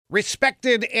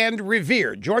Respected and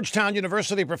revered Georgetown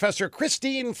University professor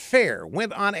Christine Fair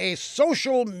went on a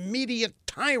social media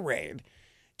tirade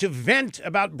to vent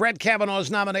about Brett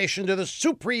Kavanaugh's nomination to the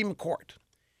Supreme Court.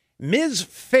 Ms.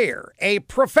 Fair, a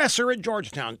professor at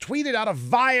Georgetown, tweeted out a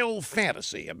vile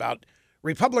fantasy about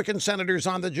Republican senators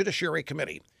on the Judiciary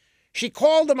Committee. She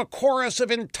called them a chorus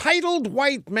of entitled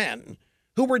white men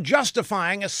who were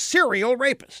justifying a serial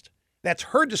rapist. That's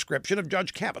her description of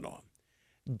Judge Kavanaugh.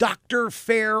 Dr.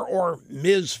 Fair, or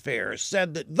Ms. Fair,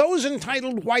 said that those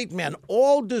entitled white men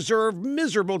all deserve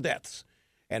miserable deaths.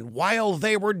 And while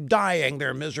they were dying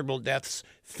their miserable deaths,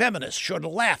 feminists should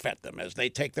laugh at them as they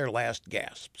take their last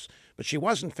gasps. But she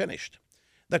wasn't finished.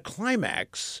 The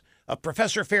climax of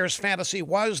Professor Fair's fantasy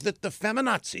was that the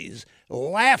feminazis,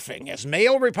 laughing as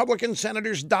male Republican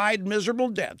senators died miserable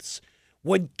deaths,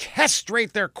 would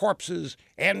castrate their corpses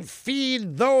and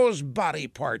feed those body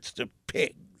parts to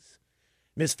pigs.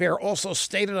 Ms. Fair also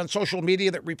stated on social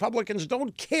media that Republicans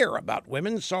don't care about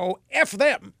women, so F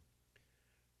them.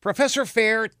 Professor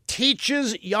Fair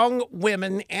teaches young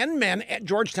women and men at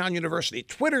Georgetown University.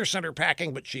 Twitter sent her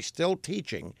packing, but she's still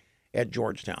teaching at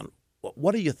Georgetown.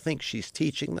 What do you think she's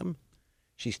teaching them?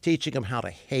 She's teaching them how to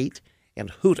hate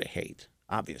and who to hate,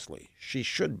 obviously. She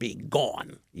should be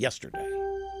gone yesterday.